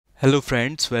Hello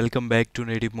friends, welcome back to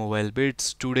Native Mobile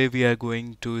Bits. Today we are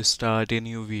going to start a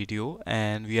new video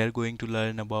and we are going to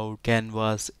learn about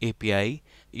Canvas API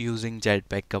using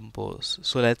Jetpack Compose.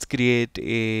 So let's create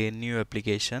a new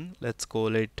application. Let's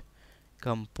call it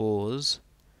Compose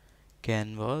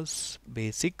Canvas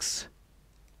Basics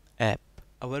app.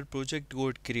 Our project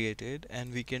got created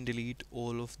and we can delete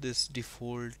all of this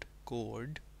default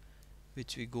code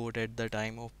which we got at the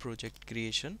time of project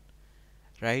creation.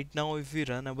 Right now, if we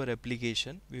run our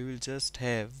application, we will just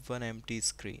have one empty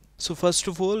screen. So first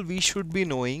of all, we should be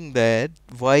knowing that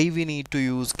why we need to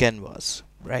use Canvas,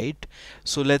 right?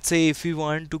 So let's say if we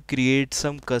want to create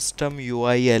some custom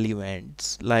UI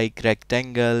elements like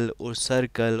rectangle or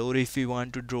circle, or if we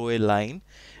want to draw a line,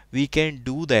 we can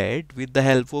do that with the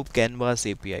help of Canvas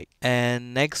API.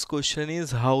 And next question is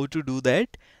how to do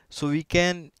that. So we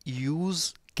can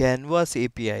use Canvas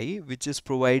API, which is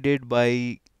provided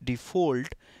by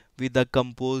default with the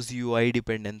Compose UI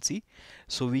dependency.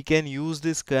 So we can use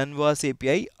this Canvas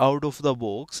API out of the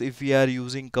box if we are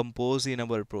using Compose in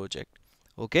our project.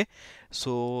 Okay,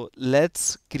 so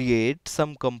let's create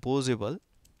some composable,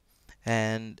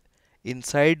 and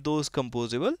inside those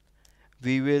composable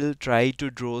we will try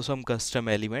to draw some custom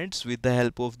elements with the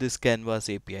help of this Canvas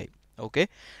API. Okay,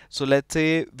 so let's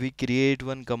say we create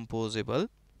one composable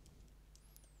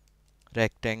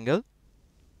rectangle,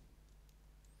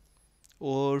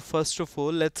 or first of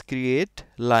all let's create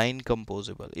line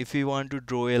composable if we want to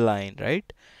draw a line,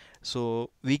 right? So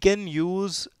we can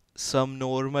use some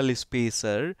normal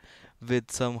spacer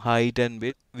with some height and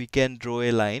width. We can draw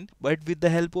a line, but with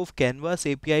the help of Canvas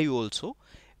API also,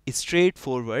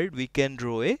 straightforward, we can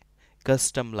draw a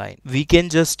custom line. We can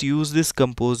just use this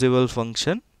composable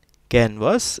function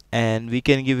canvas and we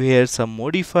can give here some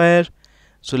modifier.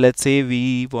 So let's say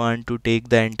we want to take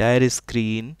the entire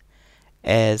screen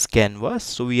as canvas,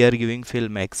 so we are giving fill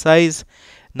max size.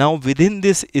 Now within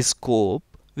this scope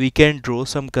we can draw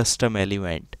some custom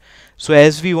element. So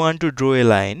as we want to draw a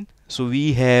line, so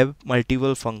we have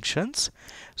multiple functions.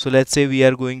 So let's say we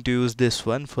are going to use this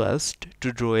one first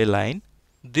to draw a line.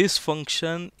 This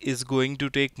function is going to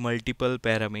take multiple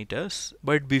parameters,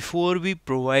 but before we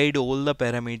provide all the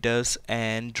parameters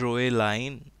and draw a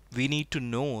line, we need to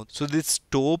know, so this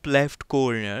top left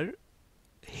corner,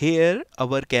 here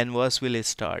our canvas will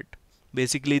start.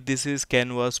 Basically this is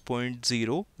canvas point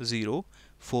 0 0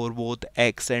 for both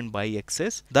x and y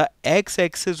axis. The x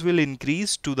axis will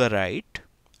increase to the right,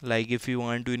 like if you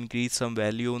want to increase some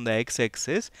value on the x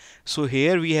axis. So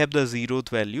here we have the 0th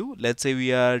value. Let's say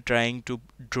we are trying to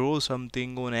draw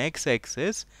something on x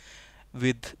axis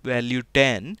with value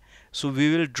 10, so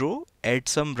we will draw at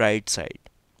some right side.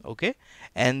 Okay,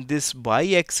 and this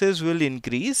y axis will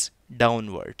increase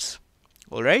downwards.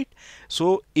 Alright,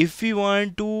 so if we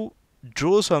want to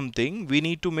draw something, we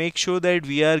need to make sure that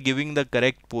we are giving the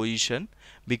correct position,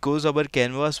 because our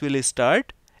canvas will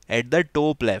start at the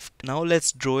top left. Now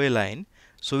let's draw a line.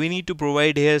 So we need to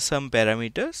provide here some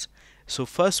parameters. So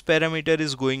first parameter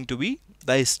is going to be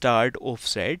the start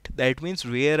offset. That means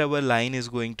where our line is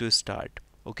going to start.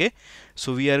 Okay,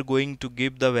 so we are going to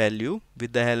give the value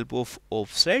with the help of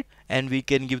offset, and we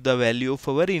can give the value of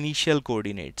our initial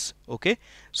coordinates. Okay,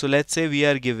 so let's say we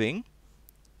are giving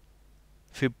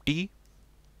 50,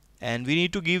 and we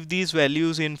need to give these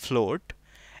values in float,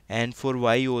 and for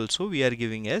y also we are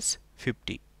giving as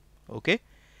 50. Okay,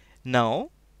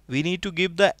 now we need to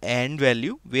give the end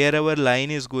value where our line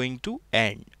is going to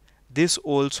end. This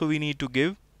also we need to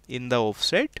give in the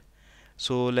offset.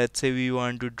 So let's say we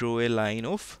want to draw a line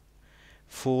of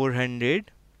 400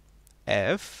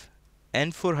 f,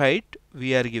 and for height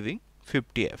we are giving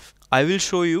 50 f. I will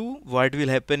show you what will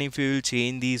happen if we will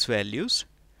change these values.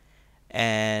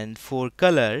 And for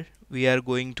color we are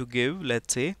going to give,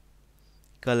 let's say,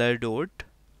 color dot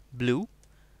blue.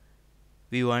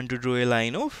 We want to draw a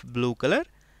line of blue color.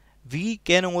 We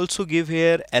can also give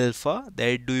here alpha,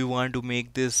 that do you want to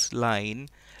make this line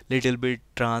little bit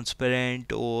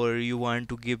transparent, or you want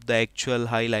to give the actual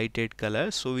highlighted color.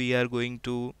 So we are going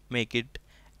to make it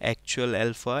actual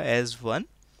alpha as 1,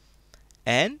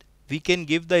 and we can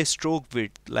give the stroke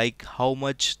width, like how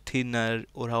much thinner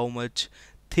or how much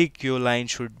thick your line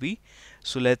should be.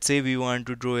 So let's say we want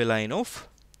to draw a line of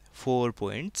 4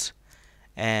 points,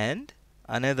 and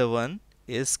another one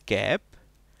is cap.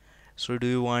 So do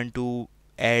you want to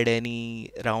add any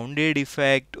rounded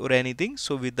effect or anything?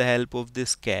 So with the help of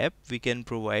this cap we can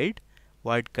provide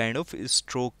what kind of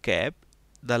stroke cap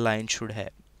the line should have.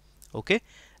 Okay,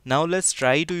 now let's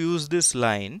try to use this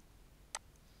line,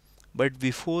 but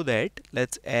before that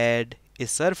let's add a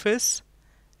surface,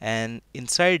 and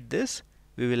inside this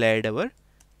we will add our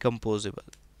composable.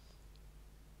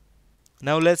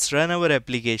 Now let's run our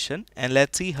application and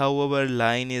let's see how our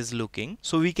line is looking.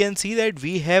 So we can see that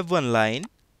we have one line,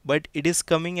 but it is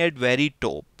coming at very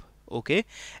top. Okay,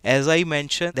 as I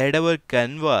mentioned that our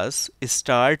canvas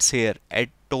starts here at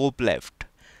top left.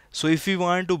 So if we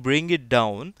want to bring it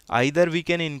down, either we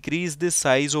can increase the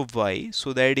size of y,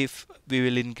 so that if we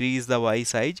will increase the y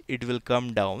size, it will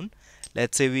come down.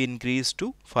 Let's say we increase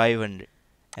to 500,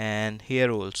 and here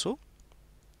also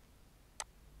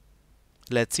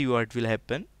let's see what will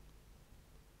happen.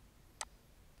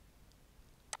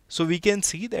 So we can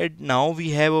see that now we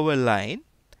have our line,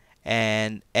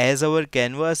 and as our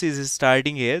canvas is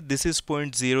starting here, this is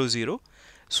 0.00,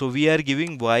 so we are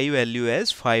giving y value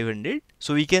as 500.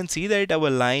 So we can see that our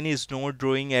line is not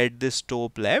drawing at this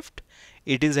top left,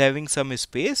 it is having some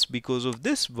space because of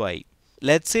this y.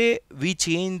 Let's say we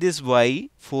change this y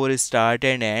for start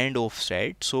and end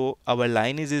offset, so our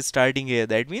line is starting here,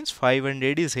 that means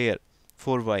 500 is here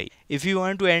for y. If you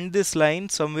want to end this line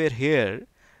somewhere here,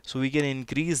 so we can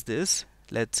increase this,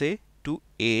 let's say to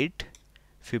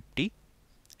 850,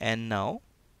 and now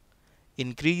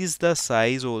increase the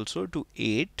size also to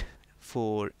 8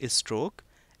 for stroke,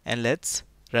 and let's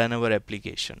run our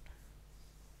application.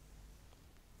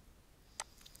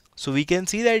 So we can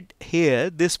see that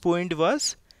here this point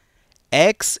was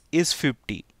x is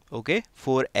 50. Okay,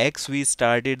 for x we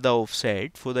started the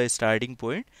offset for the starting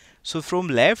point, so from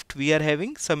left we are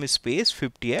having some space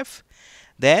 50f,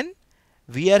 then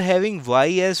we are having y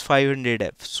as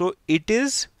 500f, so it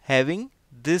is having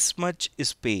this much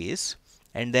space,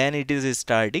 and then it is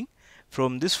starting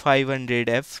from this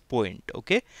 500f point.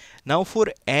 Okay, now for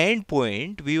end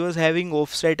point we was having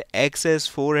offset x as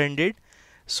 400,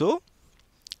 so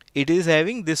it is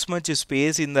having this much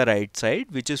space in the right side,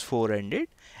 which is 400,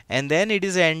 and then it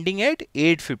is ending at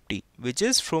 850, which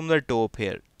is from the top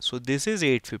here, so this is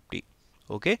 850.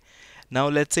 Okay, now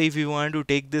let's say if we want to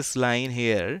take this line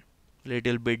here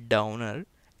little bit downer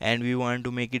and we want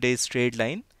to make it a straight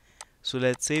line, so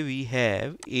let's say we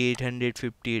have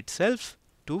 850 itself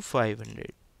to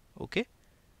 500. Okay,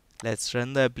 let's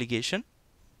run the application.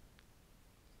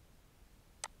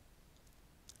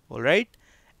 Alright,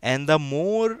 and the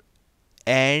more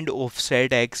and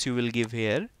offset x you will give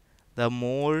here, the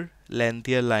more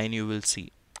lengthier line you will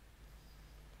see.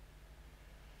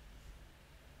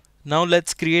 Now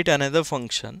let's create another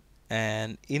function,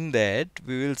 and in that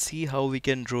we will see how we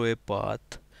can draw a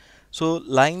path. So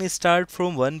line start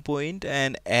from one point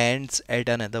and ends at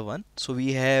another one. So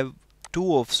we have two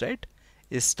offset,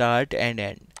 start and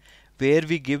end, where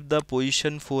we give the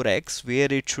position for x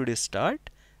where it should start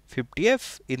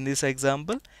 50f in this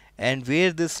example, and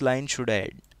where this line should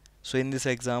end. So in this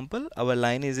example our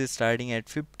line is starting at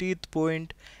 50th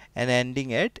point and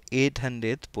ending at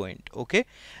 800th point. Okay,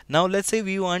 now let's say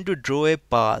we want to draw a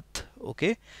path.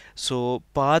 Okay, so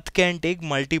path can take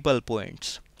multiple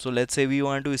points. So let's say we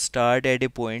want to start at a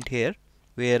point here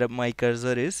where my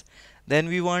cursor is, then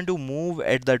we want to move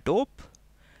at the top,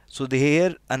 so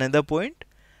here another point,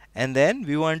 and then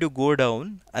we want to go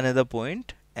down another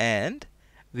point, and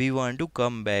we want to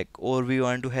come back, or we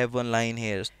want to have one line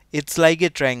here. It's like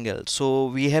a triangle, so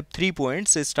we have 3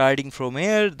 points starting from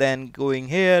here, then going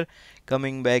here,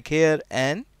 coming back here,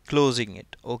 and closing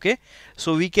it. Okay,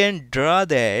 so we can draw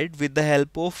that with the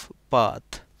help of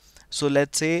path. So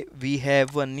let's say we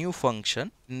have one new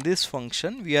function. In this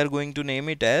function we are going to name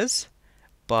it as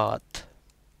path.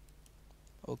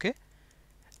 Okay,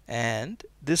 and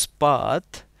this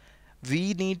path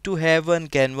we need to have one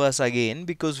canvas again,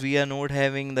 because we are not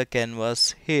having the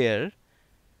canvas here.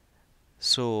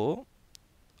 So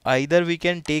either we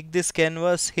can take this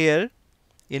canvas here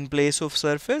in place of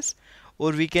surface,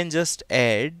 or we can just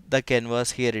add the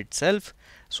canvas here itself.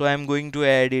 So I am going to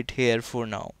add it here for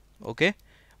now. Okay,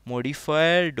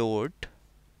 modifier dot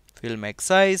fill max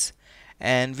size,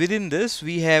 and within this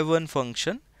we have one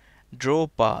function draw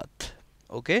path.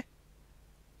 Okay,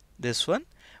 this one,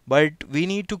 but we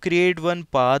need to create one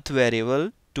path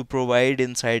variable to provide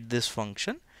inside this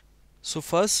function. So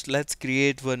first let's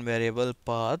create one variable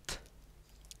path.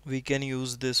 We can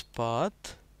use this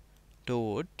path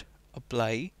dot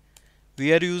apply.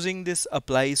 We are using this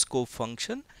apply scope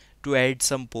function to add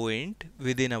some point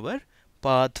within our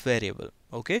path variable.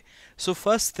 Okay, so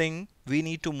first thing we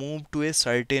need to move to a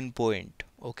certain point.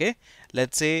 Okay,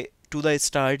 let's say to the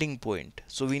starting point,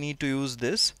 so we need to use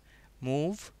this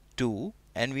move to,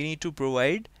 and we need to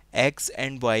provide x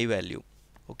and y value.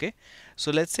 Okay,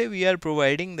 so let's say we are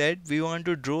providing that we want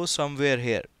to draw somewhere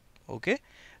here. Okay,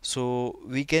 so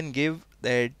we can give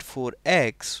that for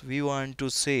x we want to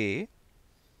say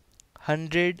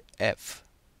 100f,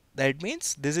 that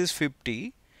means this is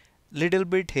 50 little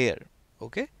bit here.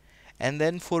 Okay, and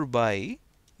then for by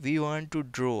we want to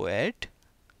draw at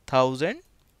 1000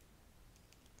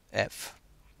 f,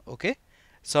 okay,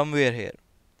 somewhere here.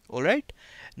 All right,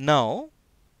 now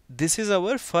this is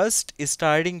our first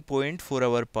starting point for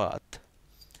our path.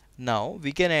 Now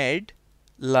we can add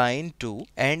line 2,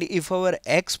 and if our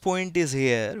x point is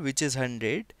here, which is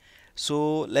 100,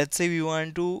 so let's say we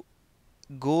want to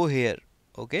go here,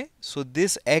 okay, so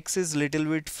this x is little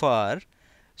bit far,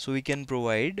 so we can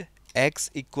provide x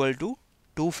equal to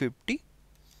 250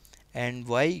 and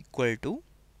y equal to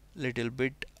little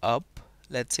bit up,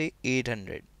 let's say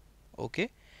 800, okay,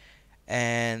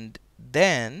 and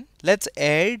then let's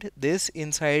add this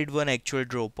inside one actual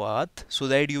draw path so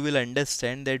that you will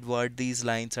understand that what these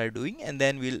lines are doing, and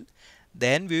then we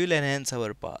will enhance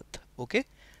our path, okay.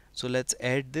 So let's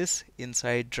add this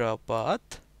inside draw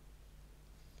path.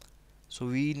 So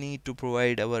we need to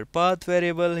provide our path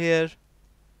variable here,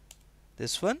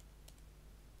 this one.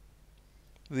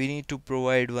 We need to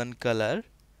provide one color,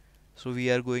 so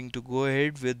we are going to go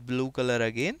ahead with blue color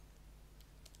again,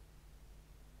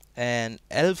 and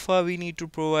alpha we need to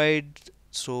provide,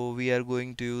 so we are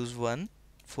going to use 1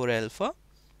 for alpha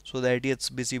so that it's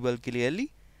visible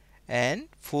clearly, and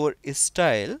for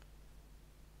style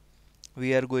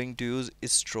we are going to use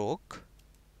stroke,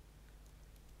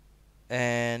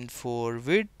 and for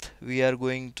width we are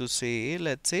going to say,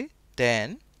 let's say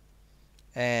 10,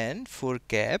 and for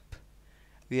cap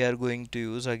we are going to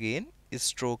use again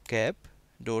stroke cap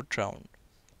dot round,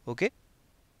 okay.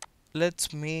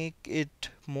 Let's make it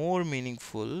more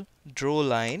meaningful, draw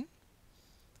line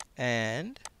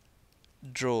and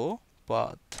draw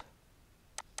path,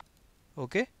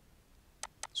 okay.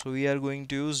 So we are going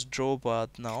to use draw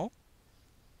path now,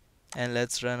 and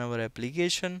let's run our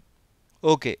application.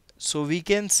 Okay, so we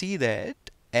can see that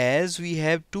as we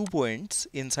have 2 points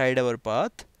inside our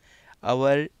path,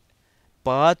 our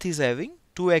path is having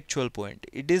two actual point.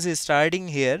 It is starting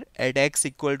here at x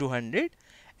equal to 100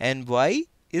 and y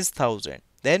is 1000.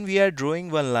 Then we are drawing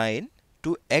one line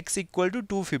to x equal to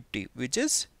 250, which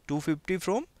is 250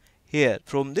 from here,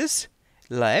 from this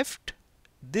left.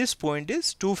 This point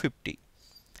is 250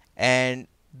 and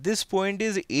this point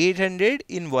is 800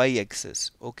 in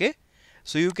y-axis, okay.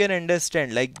 So you can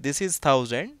understand, like this is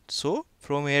 1000, so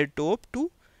from here top to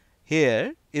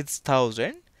here it's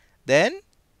 1000, then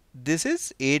this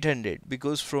is 800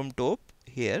 because from top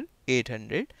here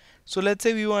 800. So let's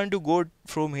say we want to go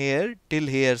from here till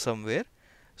here somewhere,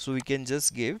 so we can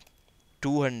just give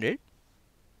 200.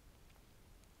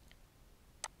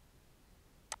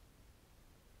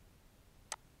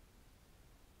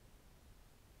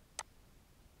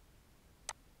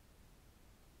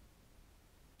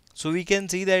 So we can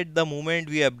see that the moment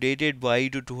we updated y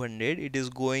to 200, it is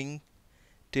going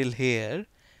till here,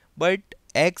 but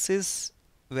x is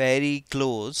very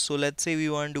close. So let's say we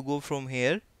want to go from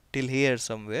here till here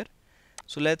somewhere.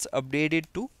 So let's update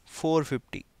it to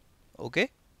 450,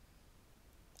 okay.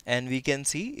 And we can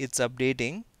see it's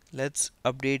updating. Let's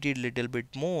update it little bit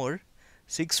more,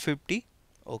 650,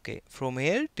 okay, from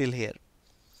here till here.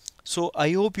 So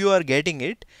I hope you are getting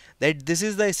it, that this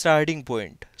is the starting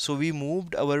point. So we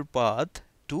moved our path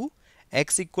to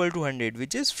x equal to 100,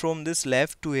 which is from this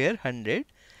left to here 100,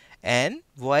 and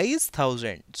y is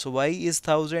 1000. So y is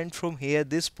 1000 from here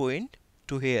this point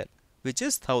to here, which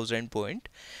is 1000 point.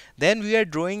 Then we are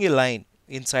drawing a line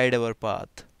inside our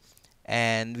path,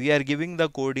 and we are giving the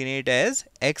coordinate as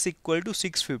x equal to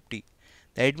 650.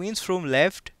 That means from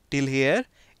left till here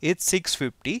it's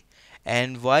 650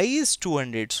 and y is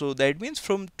 200, so that means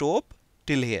from top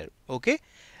till here, okay.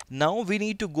 Now we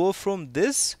need to go from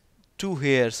this to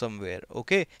here somewhere,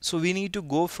 okay. So we need to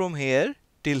go from here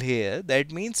till here.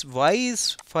 That means y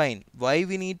is fine, y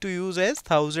we need to use as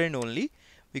 1000 only,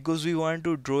 because we want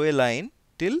to draw a line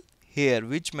till here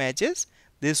which matches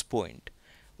this point.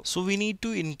 So we need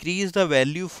to increase the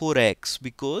value for x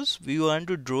because we want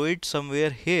to draw it somewhere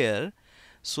here.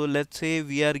 So let's say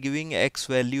we are giving x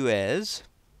value as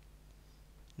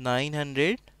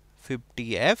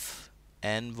 950f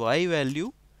and y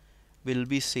value will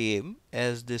be same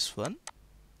as this one,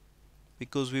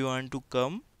 because we want to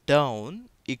come down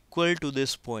equal to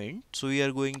this point. So we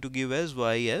are going to give as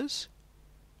y as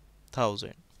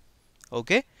 1000,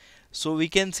 okay. So we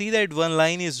can see that one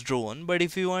line is drawn, but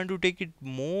if we want to take it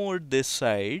more this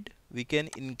side, we can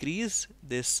increase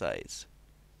this size,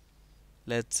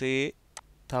 let's say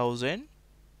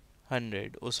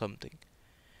 1100 or something.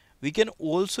 We can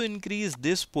also increase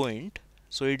this point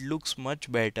so it looks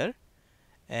much better,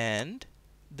 and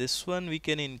this one we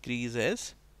can increase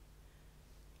as,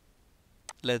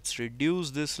 let's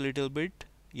reduce this little bit.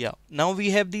 Yeah, now we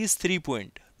have these 3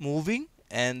 points, moving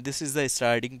and this is the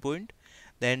starting point,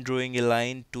 then drawing a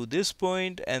line to this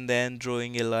point, and then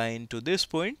drawing a line to this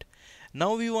point.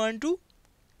 Now we want to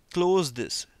close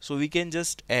this, so we can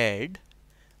just add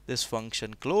this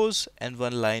function close and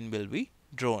one line will be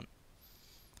drawn,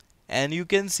 and you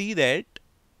can see that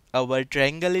our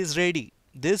triangle is ready.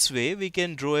 This way we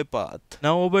can draw a path.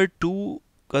 Now our two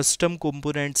custom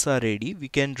components are ready. We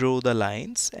can draw the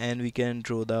lines and we can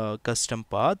draw the custom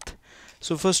path.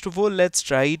 So first of all, let's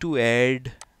try to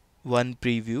add one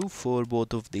preview for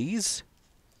both of these,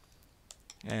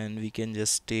 and we can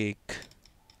just take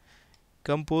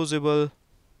composable.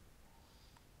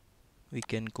 We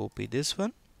can copy this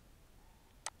one,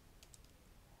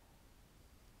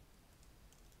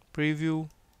 preview,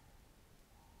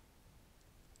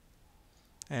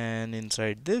 and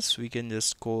inside this we can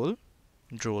just call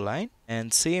draw line,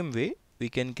 and same way we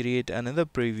can create another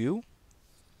preview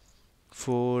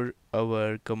for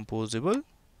our composable.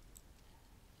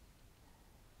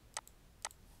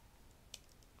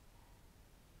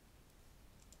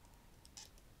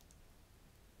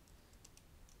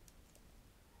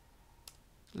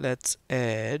 Let's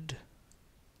add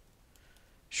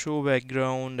show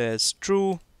background as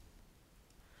true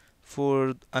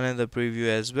for another preview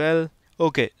as well.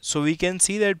 Okay, so we can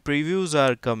see that previews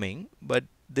are coming, but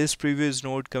this preview is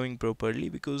not coming properly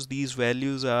because these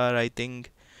values are, I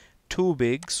think, too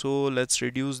big. So let's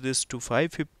reduce this to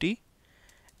 550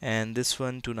 and this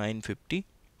one to 950.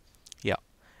 Yeah,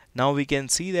 now we can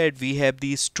see that we have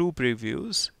these two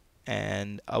previews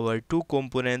and our two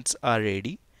components are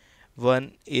ready.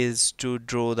 One is to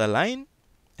draw the line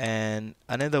and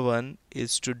another one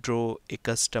is to draw a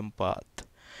custom path.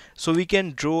 So we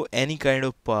can draw any kind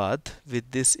of path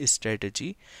with this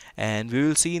strategy, and we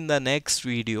will see in the next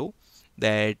video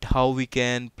that how we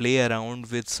can play around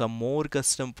with some more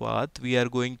custom path. We are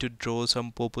going to draw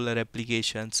some popular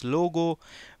applications logo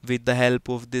with the help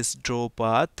of this draw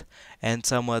path and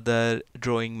some other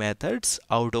drawing methods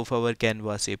out of our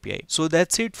Canvas API. So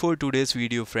that's it for today's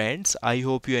video, friends. I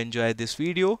hope you enjoyed this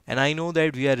video, and I know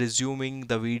that we are resuming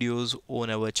the videos on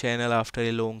our channel after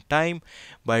a long time,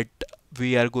 but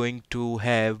we are going to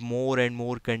have more and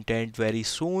more content very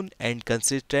soon and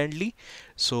consistently.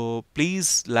 So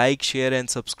please like, share and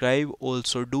subscribe.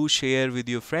 Also do share with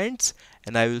your friends,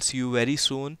 and I will see you very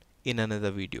soon in another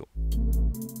video.